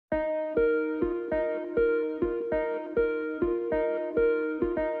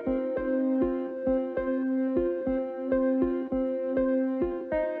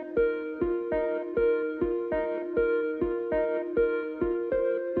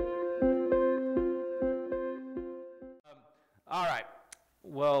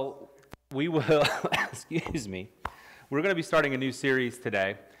Well, we will, excuse me, we're going to be starting a new series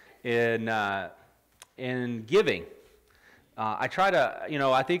today in giving. I try to,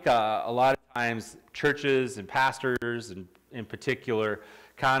 I think a lot of times churches and pastors in particular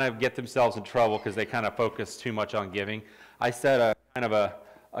kind of get themselves in trouble because they kind of focus too much on giving. I set a kind of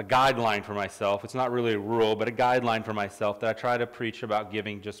a guideline for myself. It's not really a rule, but a guideline for myself that I try to preach about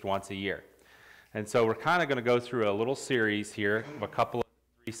giving just once a year. And so we're kind of going to go through a little series here of a couple of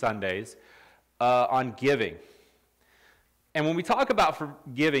 3 Sundays on giving. And when we talk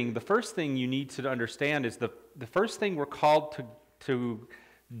about giving, the first thing you need to understand is the first thing we're called to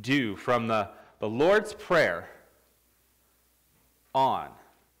do from the Lord's Prayer on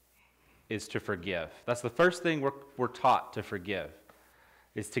is to forgive. That's the first thing we're taught to forgive,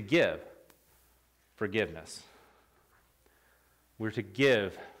 is to give forgiveness. We're to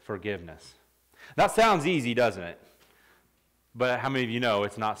give forgiveness. That sounds easy, doesn't it? But how many of you know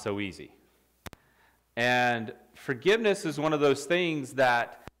it's not so easy? And forgiveness is one of those things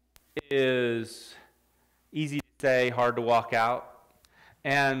that is easy to say, hard to walk out.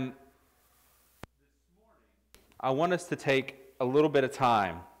 And this morning, I want us to take a little bit of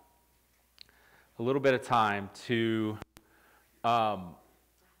time to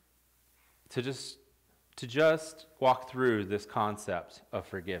just walk through this concept of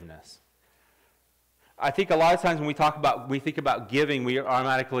forgiveness. I think a lot of times when we think about giving, we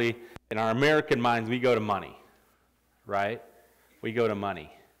automatically, in our American minds, we go to money, right? We go to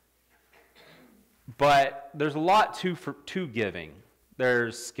money. But there's a lot to giving.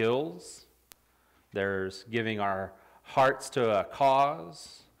 There's skills. There's giving our hearts to a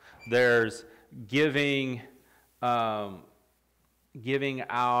cause. There's giving our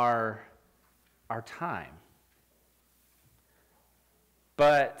time.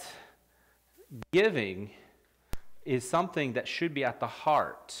 But giving is something that should be at the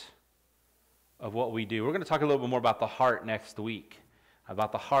heart of what we do. We're going to talk a little bit more about the heart next week,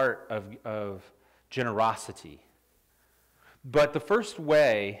 about the heart of generosity. But the first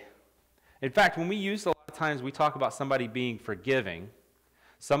way, in fact, when we use a lot of times, we talk about somebody being forgiving,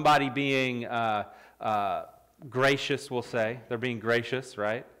 somebody being gracious, we'll say. They're being gracious,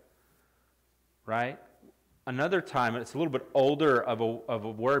 right? Right? Another time, it's a little bit older of a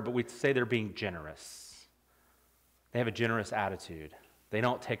word, but we'd say they're being generous. They have a generous attitude. They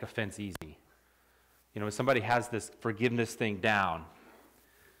don't take offense easy. When somebody has this forgiveness thing down.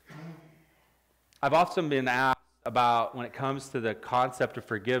 I've often been asked about, when it comes to the concept of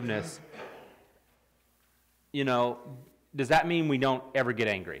forgiveness, does that mean we don't ever get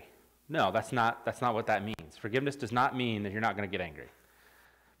angry? No, that's not what that means. Forgiveness does not mean that you're not going to get angry.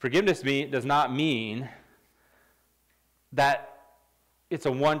 Forgiveness does not mean that it's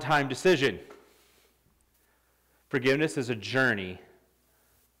a one-time decision. Forgiveness is a journey,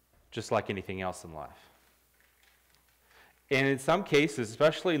 just like anything else in life. And in some cases,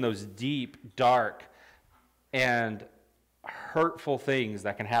 especially in those deep, dark, and hurtful things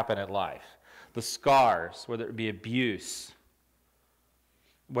that can happen in life, the scars, whether it be abuse,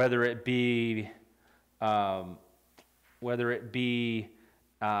 whether it be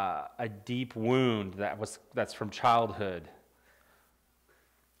a deep wound that's from childhood,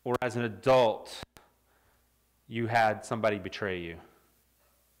 or as an adult, you had somebody betray you,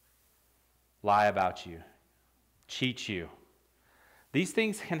 lie about you, cheat you. These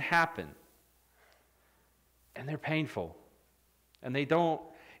things can happen, and they're painful, and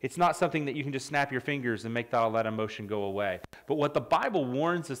it's not something that you can just snap your fingers and make all that emotion go away. But what the Bible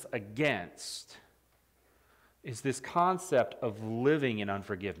warns us against is this concept of living in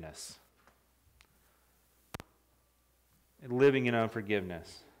unforgiveness. Living in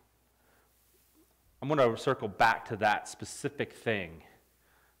unforgiveness. I'm going to circle back to that specific thing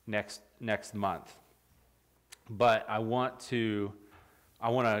next month. But I want to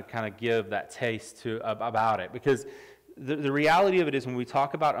kind of give that taste about it, because the reality of it is, when we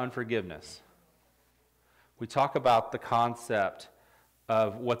talk about unforgiveness, we talk about the concept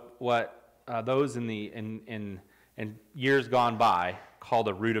of what those in years gone by call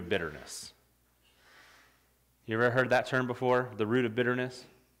the root of bitterness. You ever heard that term before? The root of bitterness?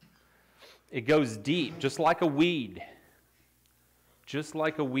 It goes deep, just like a weed. Just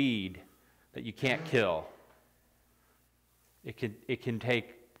like a weed that you can't kill. It can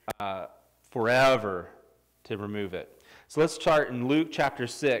take forever to remove it. So let's start in Luke chapter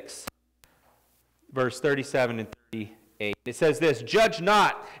 6, verse 37 and 38. It says this: "Judge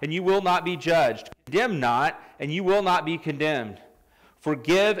not, and you will not be judged. Condemn not, and you will not be condemned.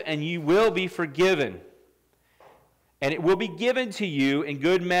 Forgive, and you will be forgiven. And it will be given to you in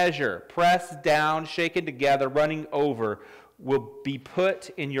good measure, pressed down, shaken together, running over, will be put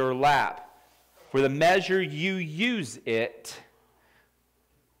in your lap. For the measure you use it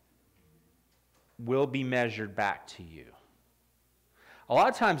will be measured back to you. A lot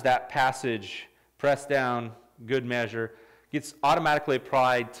of times that passage, pressed down, good measure, gets automatically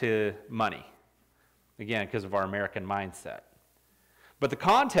applied to money. Again, because of our American mindset. But the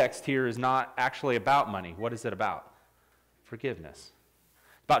context here is not actually about money. What is it about? Forgiveness.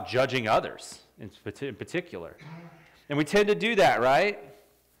 It's about judging others in particular. And we tend to do that, right?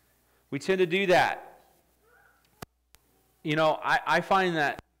 We tend to do that. You know, I find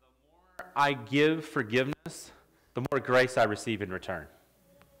that the more I give forgiveness, the more grace I receive in return.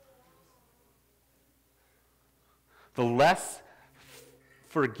 The less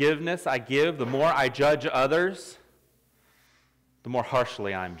forgiveness I give, the more I judge others, the more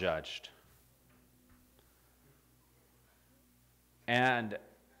harshly I'm judged. And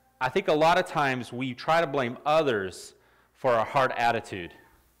I think a lot of times we try to blame others for our hard attitude.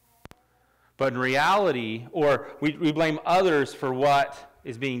 But in reality, or we blame others for what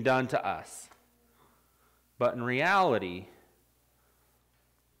is being done to us. But in reality,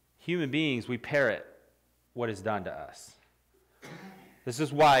 human beings, we parrot what is done to us. This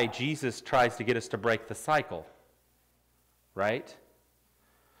is why Jesus tries to get us to break the cycle, right?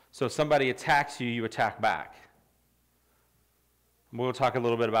 So if somebody attacks you, you attack back. We'll talk a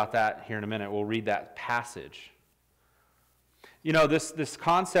little bit about that here in a minute. We'll read that passage. You know, this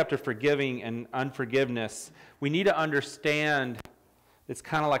concept of forgiving and unforgiveness, we need to understand, it's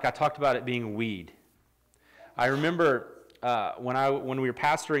kind of like I talked about it being a weed. I remember when we were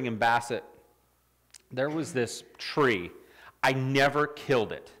pastoring in Bassett, there was this tree. I never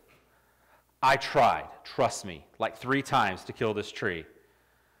killed it. I tried, trust me, like 3 times to kill this tree.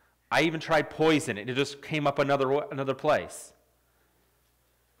 I even tried poison. It just came up another place.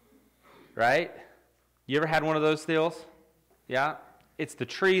 Right? You ever had one of those deals? Yeah? It's the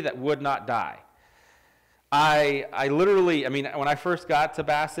tree that would not die. I literally, when I first got to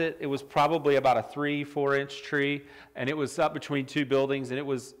Bassett, it was probably about a 3-4 inch tree, and it was up between 2 buildings, and it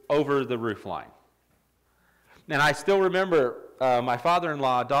was over the roof line. And I still remember my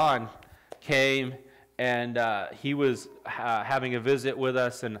father-in-law, Don, came, and he was having a visit with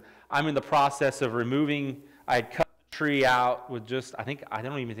us, and I'm in the process of removing, I had cut the tree out with just, I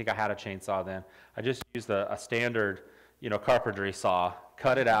don't even think I had a chainsaw then. I just used a standard, carpentry saw,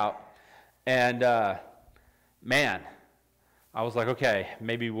 cut it out, and man, I was like, okay,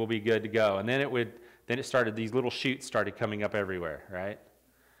 maybe we'll be good to go. And then it started, these little shoots started coming up everywhere, right?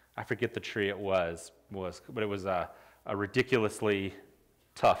 I forget the tree it was, but it was a ridiculously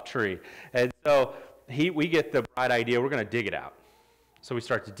tough tree. And so we get the bright idea, we're going to dig it out. So we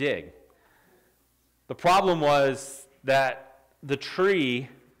start to dig. The problem was that the tree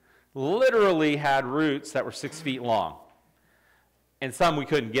literally had roots that were 6 feet long, and some we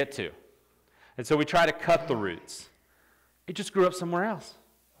couldn't get to. And so we tried to cut the roots. It just grew up somewhere else.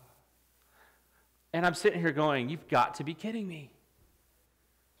 And I'm sitting here going, you've got to be kidding me.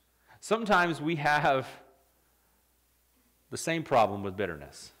 Sometimes we have the same problem with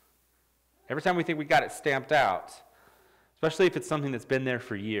bitterness. Every time we think we got it stamped out, especially if it's something that's been there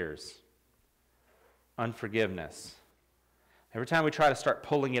for years, unforgiveness. Every time we try to start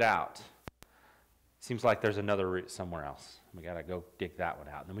pulling it out, it seems like there's another root somewhere else. We got to go dig that one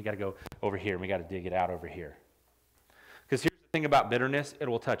out. Then we got to go over here, and we got to dig it out over here. Because here's the thing about bitterness, it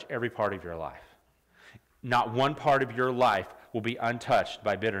will touch every part of your life. Not one part of your life will be untouched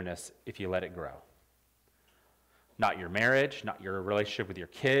by bitterness if you let it grow. Not your marriage, not your relationship with your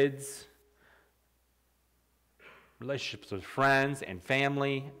kids, relationships with friends and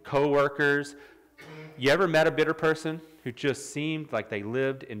family, co-workers. You ever met a bitter person who just seemed like they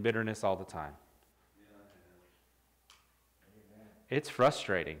lived in bitterness all the time? It's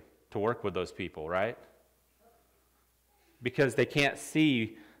frustrating to work with those people, right? Because they can't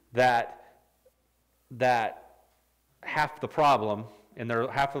see that half of the problems in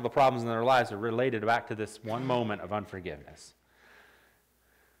their lives are related back to this one moment of unforgiveness.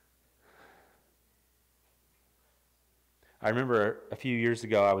 I remember a few years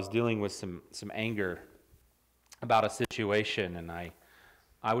ago I was dealing with some anger about a situation, and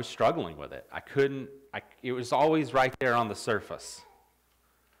I was struggling with it. It was always right there on the surface.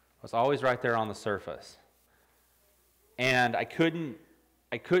 It was always right there on the surface. And I tried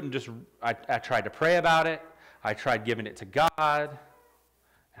to pray about it. I tried giving it to God.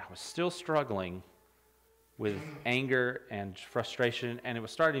 And I was still struggling with anger and frustration, and it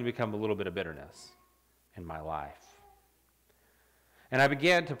was starting to become a little bit of bitterness in my life. And I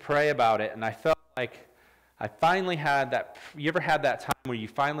began to pray about it, and I felt like I finally had that. You ever had that time where you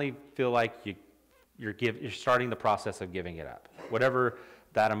finally feel like you you're starting the process of giving it up, whatever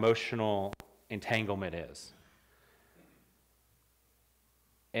that emotional entanglement is.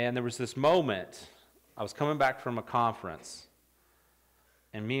 And there was this moment, I was coming back from a conference,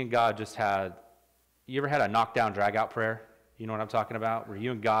 and me and God just had, you ever had a knockdown, drag-out prayer? You know what I'm talking about? Where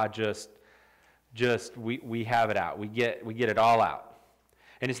you and God we have it out. We get it all out.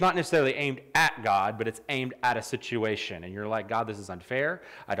 And it's not necessarily aimed at God, but it's aimed at a situation. And you're like, God, this is unfair.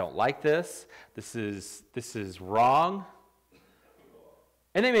 I don't like this. This is wrong.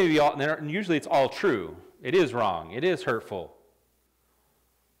 And they may be all, and usually it's all true. It is wrong. It is hurtful.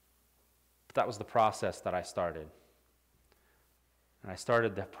 But that was the process that I started. And I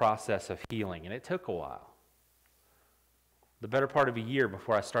started the process of healing, and it took a while. The better part of a year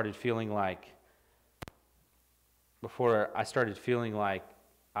before I started feeling like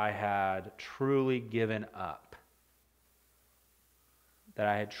I had truly given up, that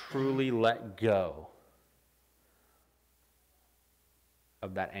I had truly let go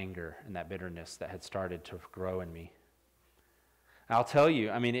of that anger and that bitterness that had started to grow in me. And I'll tell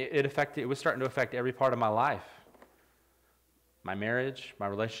you, I mean, it was starting to affect every part of my life. My marriage, my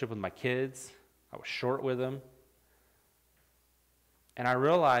relationship with my kids, I was short with them. And I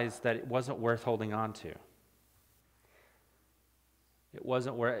realized that it wasn't worth holding on to. It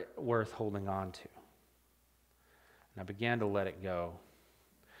wasn't worth holding on to. And I began to let it go.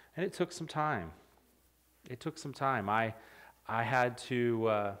 And it took some time. I had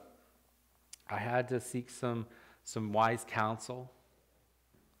to seek some wise counsel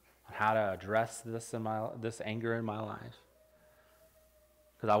on how to address this anger in my life.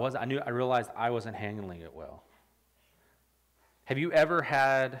 Because I realized I wasn't handling it well. Have you ever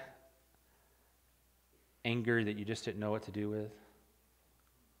had anger that you just didn't know what to do with?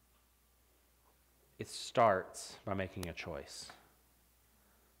 It starts by making a choice.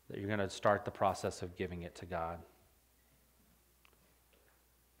 That you're going to start the process of giving it to God.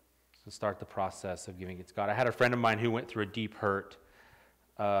 So start the process of giving it to God. I had a friend of mine who went through a deep hurt.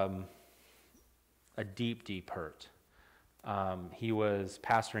 A deep hurt. He was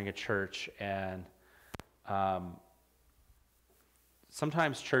pastoring a church, and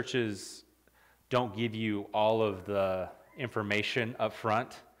sometimes churches don't give you all of the information up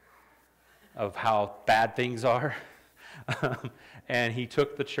front of how bad things are. And he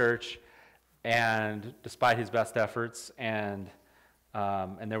took the church, and despite his best efforts, and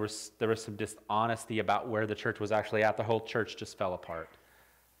there was some dishonesty about where the church was actually at, the whole church just fell apart.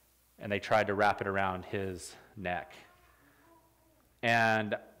 And they tried to wrap it around his neck.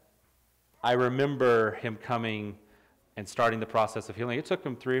 And I remember him coming and starting the process of healing. It took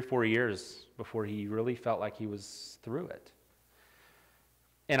him 3 or 4 years before he really felt like he was through it.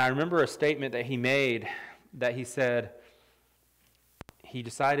 And I remember a statement that he made, that he said he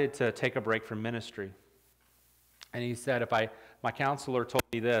decided to take a break from ministry. And he said, my counselor told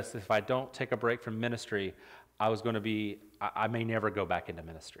me this, if I don't take a break from ministry, I may never go back into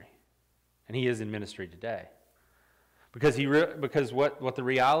ministry. And he is in ministry today. Because what the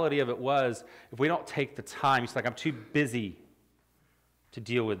reality of it was, if we don't take the time, he's like, I'm too busy to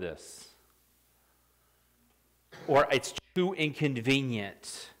deal with this. Or it's too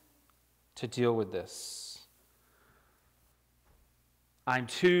inconvenient to deal with this. I'm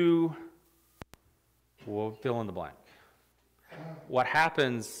too, we'll fill in the blank. What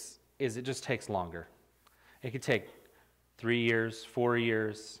happens is it just takes longer. It could take 3 years, 4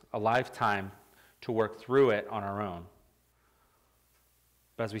 years, a lifetime to work through it on our own.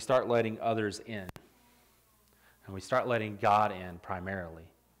 But as we start letting others in, and we start letting God in primarily,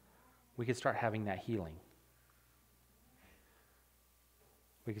 we can start having that healing.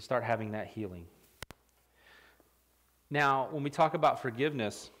 We can start having that healing. Now, when we talk about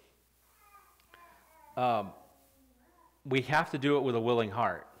forgiveness, we have to do it with a willing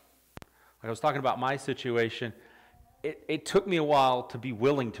heart. Like I was talking about my situation, it took me a while to be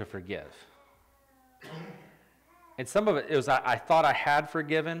willing to forgive. And some of it was I thought I had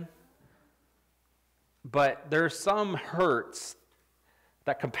forgiven, but there are some hurts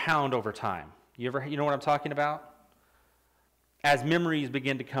that compound over time. You know what I'm talking about? As memories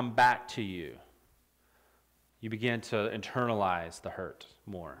begin to come back to you, you begin to internalize the hurt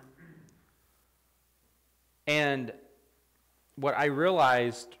more. And what I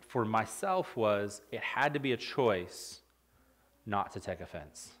realized for myself was it had to be a choice not to take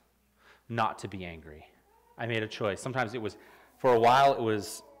offense, not to be angry. I made a choice. Sometimes it was, for a while it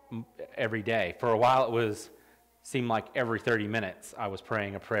was every day. For a while it seemed like every 30 minutes I was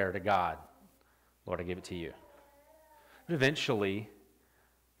praying a prayer to God. Lord, I give it to you. But eventually,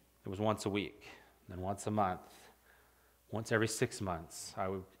 it was once a week, then once a month, Once every 6 months,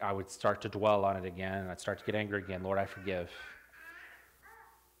 I would start to dwell on it again, and I'd start to get angry again. Lord, I forgive.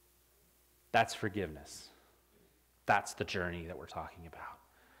 That's forgiveness. That's the journey that we're talking about.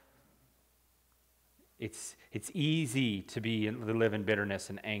 It's easy to live in bitterness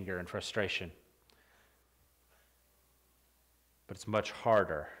and anger and frustration. But it's much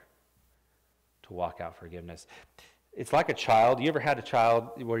harder to walk out forgiveness. It's like a child. You ever had a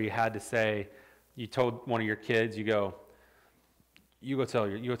child where you had to say, you told one of your kids, you go tell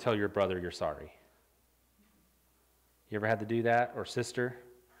your brother you're sorry. You ever had to do that? Or sister?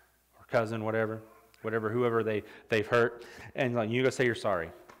 Or cousin, whoever they've hurt. And like, you go say you're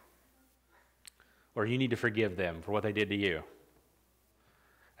sorry. Or you need to forgive them for what they did to you.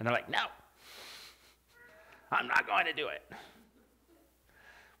 And they're like, no, I'm not going to do it.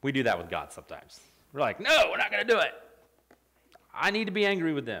 We do that with God sometimes. We're like, no, we're not going to do it. I need to be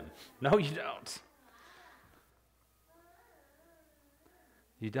angry with them. No, you don't.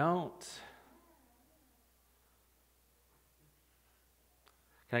 You don't.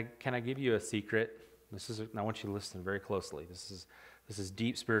 Can I give you a secret? I want you to listen very closely. This is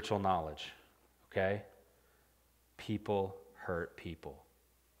deep spiritual knowledge. Okay? People hurt people.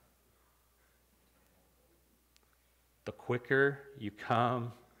 The quicker you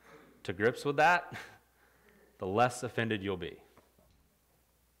come to grips with that, the less offended you'll be.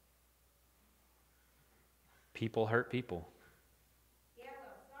 People hurt people. Yeah,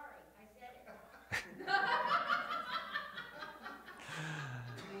 well, sorry, I said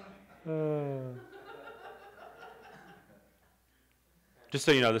it. Just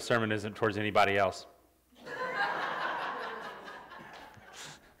so you know, this sermon isn't towards anybody else.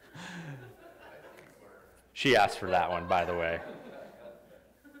 She asked for that one, by the way.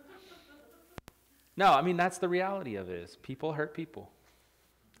 No, I mean, that's the reality of it, is people hurt people.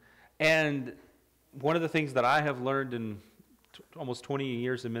 And one of the things that I have learned in almost 20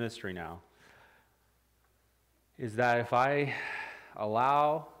 years of ministry now is that if I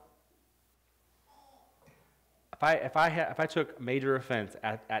took major offense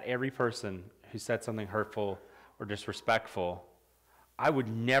at every person who said something hurtful or disrespectful, I would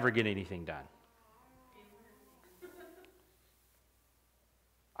never get anything done.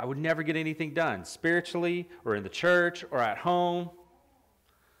 I would never get anything done, spiritually or in the church or at home.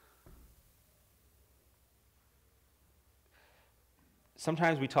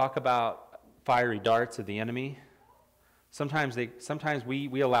 Sometimes we talk about fiery darts of the enemy. Sometimes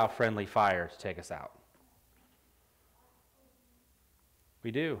we allow friendly fire to take us out. We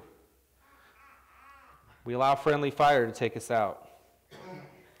do. We allow friendly fire to take us out.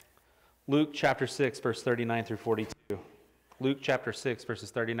 Luke chapter 6, verse 39 through 42. Luke chapter 6,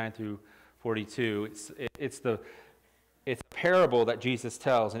 verses 39 through 42. It's a parable that Jesus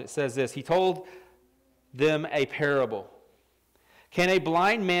tells, and it says this. He told them a parable. Can a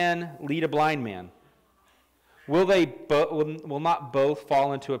blind man lead a blind man? Will not both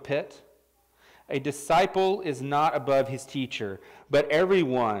fall into a pit? A disciple is not above his teacher, but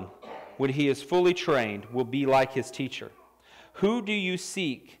everyone, when he is fully trained, will be like his teacher. Who do you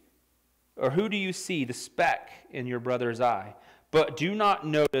see the speck in your brother's eye, but do not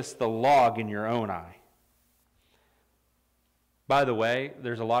notice the log in your own eye? By the way,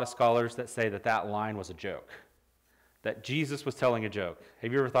 there's a lot of scholars that say that line was a joke, that Jesus was telling a joke.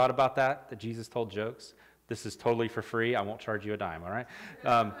 Have you ever thought about that? That Jesus told jokes? This is totally for free. I won't charge you a dime, all right?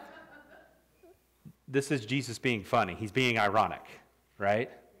 This is Jesus being funny. He's being ironic, right?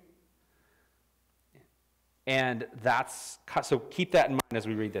 And so keep that in mind as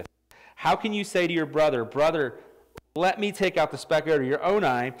we read this. How can you say to your brother, "Brother, let me take out the speck out of your own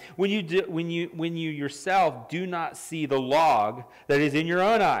eye," when you yourself do not see the log that is in your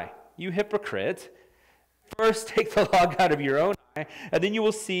own eye? You hypocrite. First take the log out of your own eye, and then you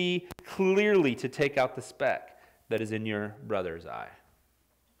will see clearly to take out the speck that is in your brother's eye.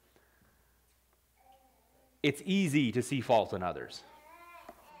 It's easy to see fault in others.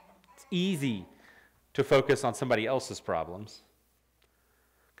 It's easy to focus on somebody else's problems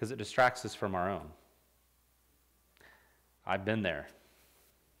because it distracts us from our own. I've been there.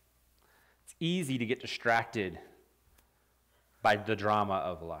 It's easy to get distracted by the drama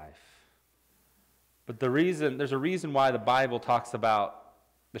of life. But there's a reason why the Bible talks about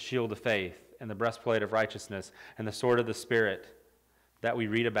the shield of faith and the breastplate of righteousness and the sword of the Spirit that we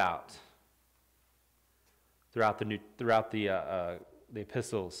read about throughout the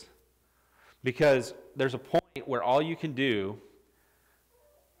epistles. Because there's a point where all you can do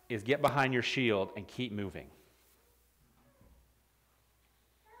is get behind your shield and keep moving.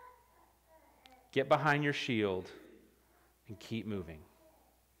 Get behind your shield and keep moving.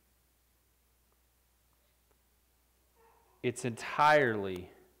 it's entirely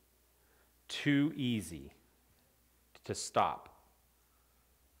too easy to stop.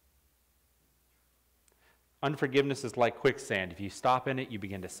 Unforgiveness is like quicksand. If you stop in it, you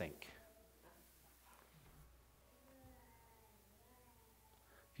begin to sink.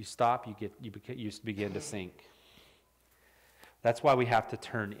 If you stop, you begin to sink. That's why we have to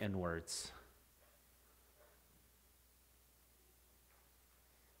turn inwards.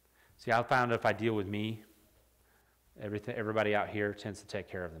 See, I found if I deal with me, everybody out here tends to take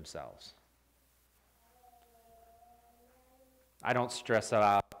care of themselves. I don't stress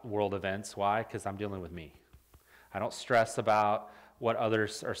about world events. Why? Because I'm dealing with me. I don't stress about what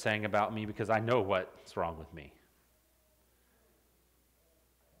others are saying about me because I know what's wrong with me.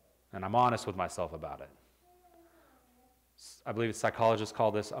 And I'm honest with myself about it. I believe psychologists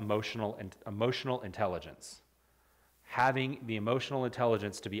call this emotional intelligence. Having the emotional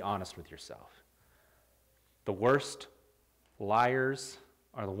intelligence to be honest with yourself. The worst liars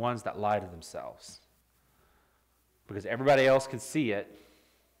are the ones that lie to themselves. Because everybody else can see it,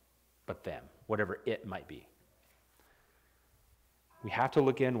 but them, whatever it might be. We have to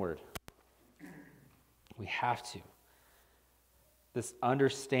look inward. We have to. This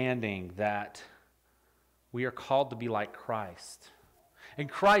understanding that we are called to be like Christ. And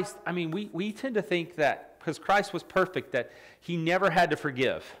Christ, I mean, we tend to think that because Christ was perfect, that he never had to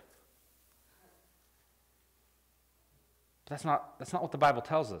forgive. But that's not what the Bible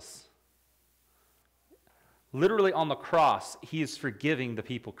tells us. Literally on the cross, he is forgiving the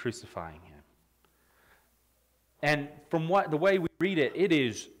people crucifying him. And from the way we read it, it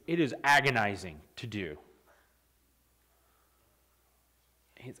is agonizing to do.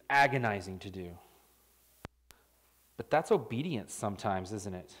 It's agonizing to do. But that's obedience sometimes,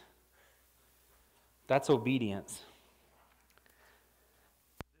 isn't it? That's obedience.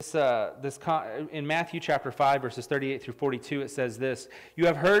 In Matthew chapter 5, verses 38 through 42, it says this: "You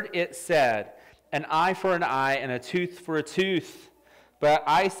have heard it said, an eye for an eye and a tooth for a tooth. But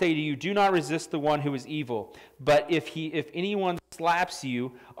I say to you, do not resist the one who is evil. But if anyone slaps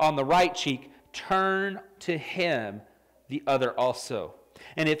you on the right cheek, turn to him the other also.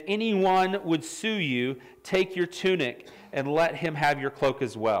 And if anyone would sue you, take your tunic and let him have your cloak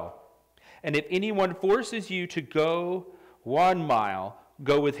as well. And if anyone forces you to go 1 mile,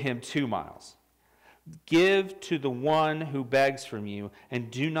 go with him 2 miles. Give to the one who begs from you,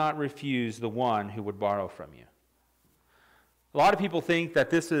 and do not refuse the one who would borrow from you." A lot of people think that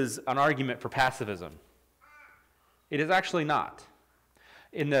this is an argument for pacifism. It is actually not.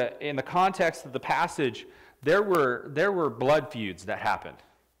 In the context of the passage, there were blood feuds that happened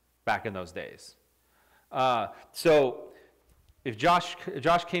back in those days. So if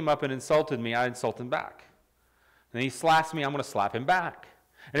Josh came up and insulted me, I'd insult him back. And he slaps me, I'm going to slap him back.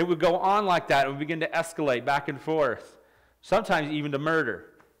 And it would go on like that, and it would begin to escalate back and forth, sometimes even to murder.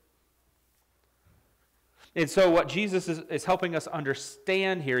 And so what Jesus is helping us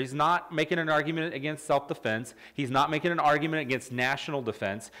understand here, he's not making an argument against self-defense. He's not making an argument against national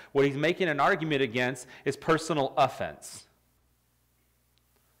defense. What he's making an argument against is personal offense.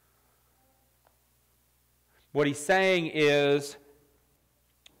 What he's saying is,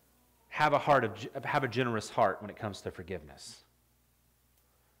 have a generous heart when it comes to forgiveness.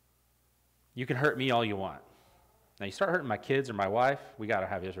 You can hurt me all you want. Now, you start hurting my kids or my wife, we got to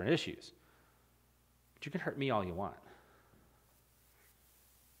have different issues. But you can hurt me all you want.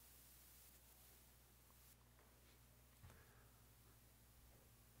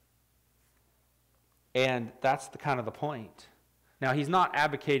 And that's the kind of the point. Now, he's not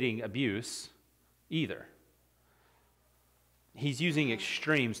advocating abuse either. He's using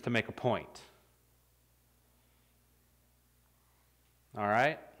extremes to make a point. All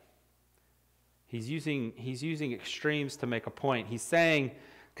right? He's using extremes to make a point. He's saying,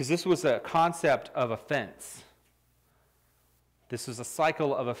 because this was a concept of offense. This was a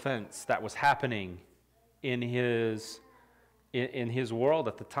cycle of offense that was happening in his world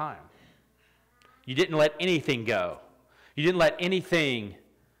at the time. You didn't let anything go. You didn't let anything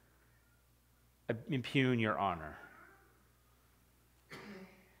impugn your honor.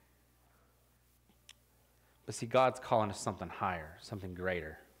 But see, God's calling us something higher, something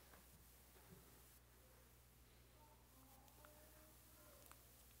greater.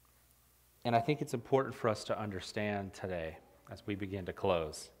 And I think it's important for us to understand today, as we begin to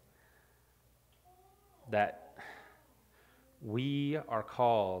close, that we are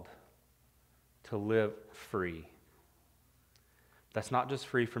called to live free. That's not just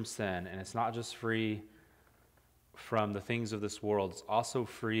free from sin, and it's not just free from the things of this world. It's also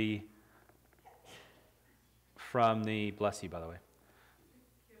free from the, bless you by the way.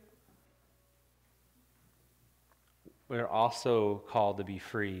 we're also called to be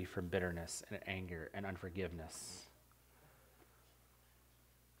free from bitterness and anger and unforgiveness.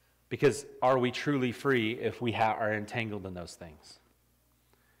 Because are we truly free if we are entangled in those things?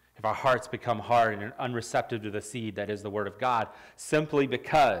 If our hearts become hard and unreceptive to the seed that is the Word of God, simply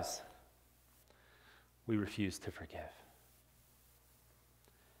because we refuse to forgive.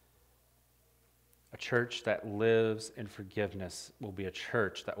 A church that lives in forgiveness will be a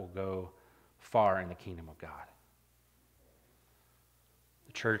church that will go far in the kingdom of God.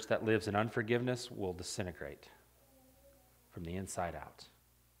 The church that lives in unforgiveness will disintegrate from the inside out.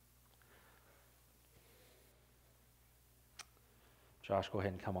 Josh, go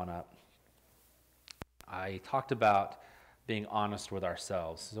ahead and come on up. I talked about being honest with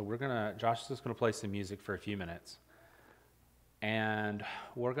ourselves. So Josh is just going to play some music for a few minutes. And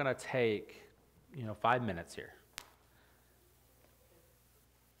we're going to take, 5 minutes here.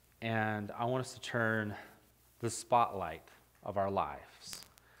 And I want us to turn the spotlight of our lives,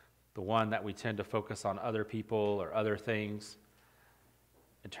 the one that we tend to focus on other people or other things,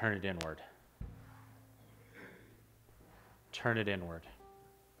 and turn it inward. Turn it inward.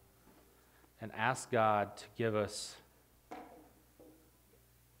 And ask God to give us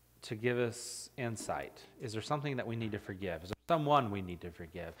insight. Is there something that we need to forgive? Is there someone we need to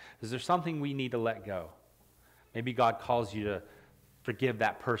forgive? Is there something we need to let go? Maybe God calls you to forgive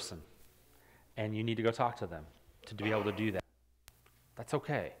that person, and you need to go talk to them to be able to do that. That's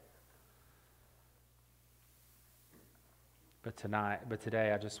okay. But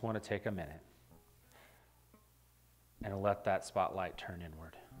today, I just want to take a minute and let that spotlight turn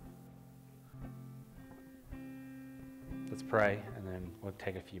inward. Let's pray, and then we'll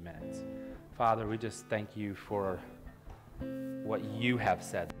take a few minutes. Father, we just thank you for what you have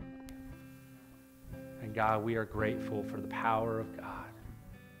said. And God, we are grateful for the power of God.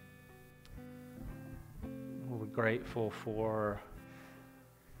 We're grateful for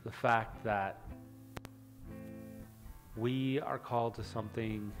the fact that we are called to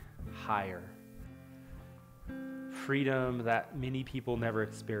something higher. Freedom that many people never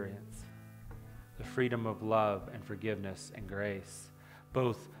experience. The freedom of love and forgiveness and grace,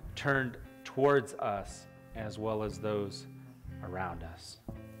 both turned towards us as well as those around us.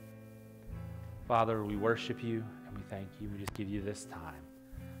 Father, we worship you and we thank you. We just give you this time.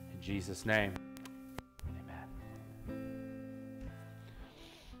 In Jesus' name, amen.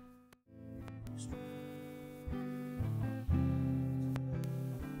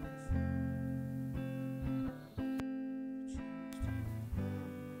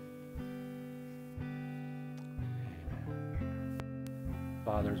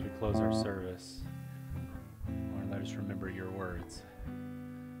 Father, as we close our service, Lord, let us remember your words.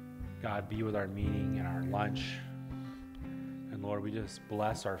 God, be with our meeting and our lunch. And Lord, we just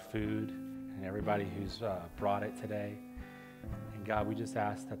bless our food and everybody who's brought it today. And God, we just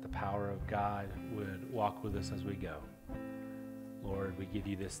ask that the power of God would walk with us as we go. Lord, we give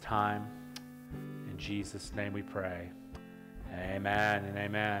you this time. In Jesus' name we pray. Amen and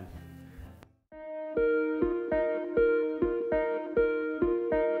amen.